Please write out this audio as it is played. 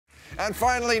And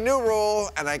finally, new rule,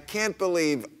 and I can't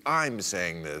believe I'm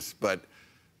saying this, but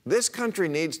this country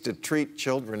needs to treat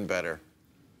children better.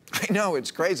 I know,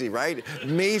 it's crazy, right?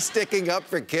 Me sticking up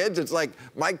for kids, it's like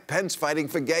Mike Pence fighting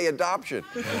for gay adoption.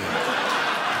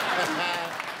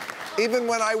 Even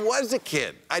when I was a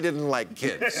kid, I didn't like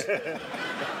kids.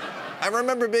 I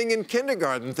remember being in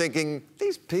kindergarten thinking,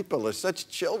 these people are such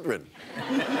children.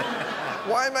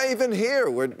 Why am I even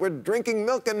here? We're drinking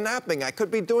milk and napping. I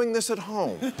could be doing this at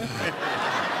home.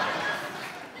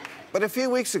 But a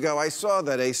few weeks ago, I saw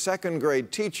that a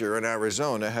second-grade teacher in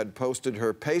Arizona had posted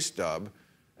her pay stub,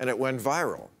 and it went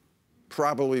viral.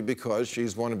 Probably because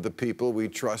she's one of the people we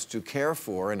trust to care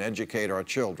for and educate our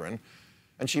children.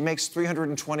 And she makes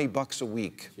 $320 a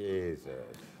week. Jesus.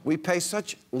 We pay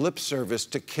such lip service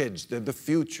to kids. They're the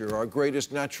future, our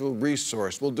greatest natural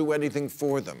resource. We'll do anything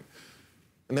for them.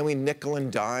 And then we nickel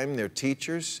and dime their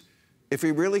teachers. If we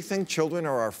really think children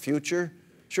are our future,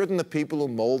 shouldn't the people who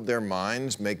mold their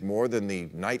minds make more than the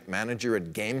night manager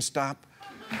at GameStop?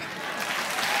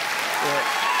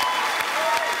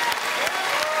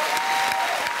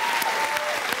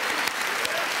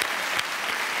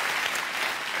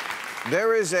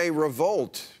 There is a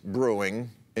revolt brewing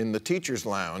in the teachers'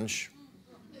 lounge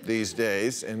these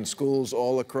days in schools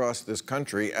all across this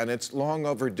country, and it's long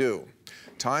overdue.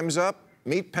 Time's up,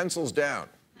 meet pencils down.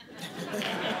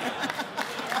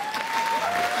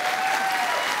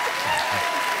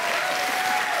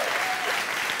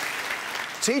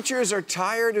 Teachers are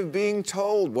tired of being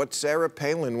told what Sarah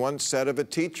Palin once said of a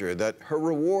teacher, that her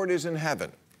reward is in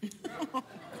heaven.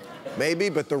 Maybe,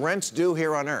 but the rent's due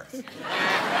here on Earth.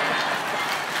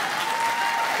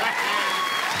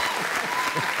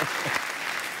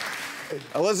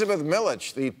 Elizabeth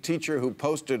Milich, the teacher who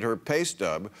posted her pay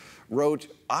stub, wrote,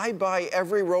 I buy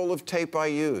every roll of tape I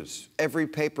use, every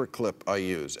paper clip I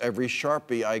use, every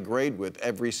Sharpie I grade with,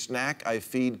 every snack I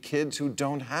feed kids who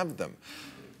don't have them.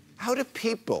 How do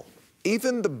people,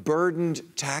 even the burdened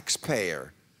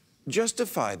taxpayer,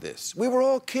 justify this? We were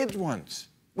all kids once.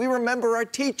 We remember our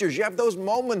teachers. You have those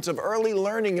moments of early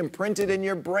learning imprinted in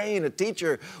your brain. A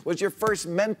teacher was your first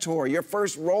mentor, your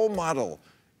first role model.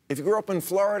 If you grew up in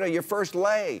Florida, your first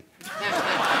lay.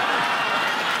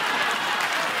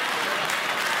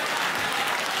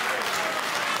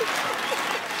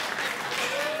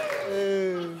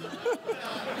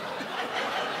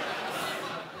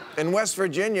 In West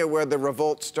Virginia, where the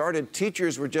revolt started,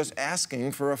 teachers were just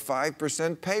asking for a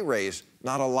 5% pay raise.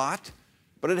 Not a lot,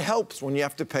 but it helps when you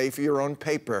have to pay for your own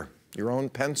paper, your own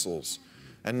pencils,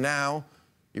 and now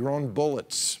your own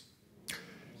bullets.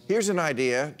 Here's an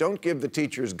idea. Don't give the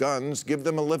teachers guns, give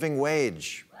them a living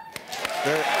wage.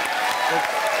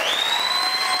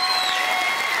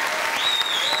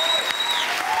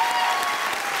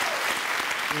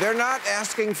 They're not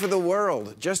asking for the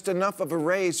world, just enough of a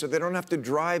raise so they don't have to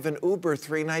drive an Uber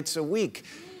 3 nights a week.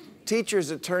 Teachers,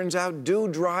 it turns out, do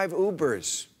drive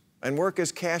Ubers and work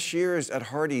as cashiers at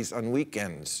Hardee's on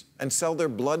weekends and sell their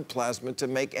blood plasma to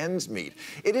make ends meet.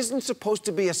 It isn't supposed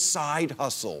to be a side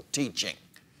hustle, teaching.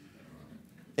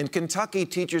 In Kentucky,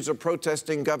 teachers are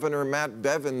protesting Governor Matt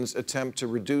Bevin's attempt to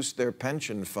reduce their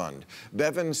pension fund.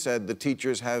 Bevin said the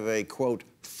teachers have a, quote,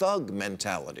 thug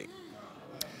mentality.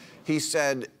 He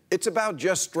said, it's about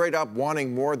just straight up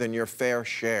wanting more than your fair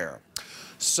share.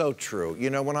 So true. You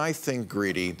know, when I think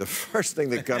greedy, the first thing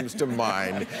that comes to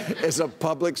mind is a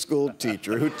public school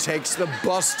teacher who takes the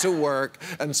bus to work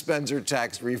and spends her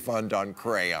tax refund on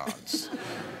crayons.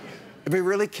 If we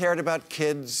really cared about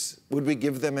kids, would we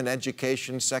give them an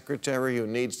education secretary who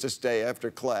needs to stay after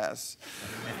class?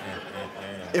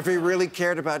 If we really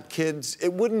cared about kids,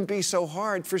 it wouldn't be so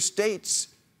hard for states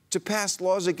to pass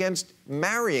laws against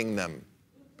marrying them.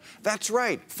 That's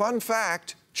right. Fun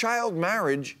fact, child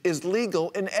marriage is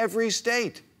legal in every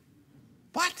state.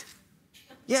 What?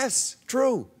 Yes,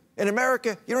 true. In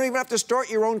America, you don't even have to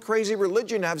start your own crazy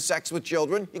religion to have sex with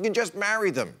children. You can just marry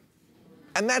them.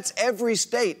 And that's every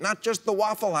state, not just the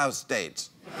Waffle House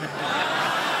states.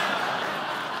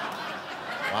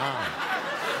 Wow.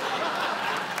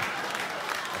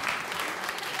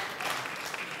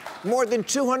 More than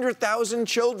 200,000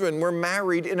 children were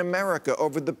married in America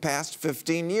over the past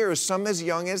 15 years, some as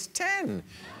young as 10.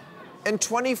 In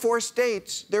 24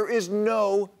 states, there is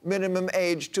no minimum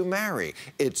age to marry.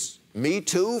 It's Me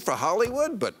Too for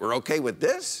Hollywood, but we're okay with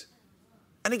this?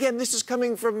 And again, this is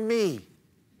coming from me.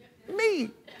 Me,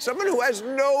 someone who has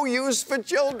no use for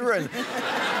children.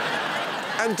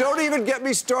 And don't even get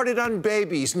me started on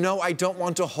babies. No, I don't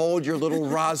want to hold your little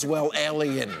Roswell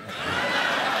alien.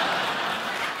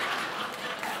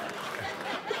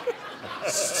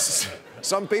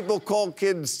 Some people call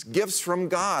kids gifts from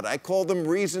God. I call them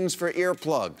reasons for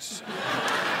earplugs.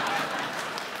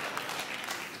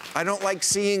 I don't like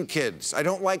seeing kids. I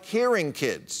don't like hearing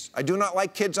kids. I do not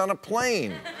like kids on a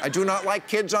plane. I do not like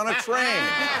kids on a train.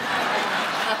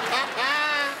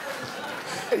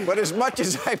 But as much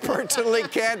as I personally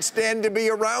can't stand to be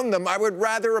around them, I would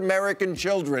rather American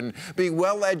children be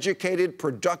well-educated,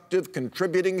 productive,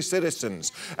 contributing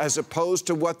citizens, as opposed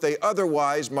to what they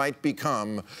otherwise might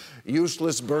become,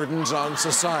 useless burdens on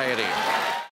society.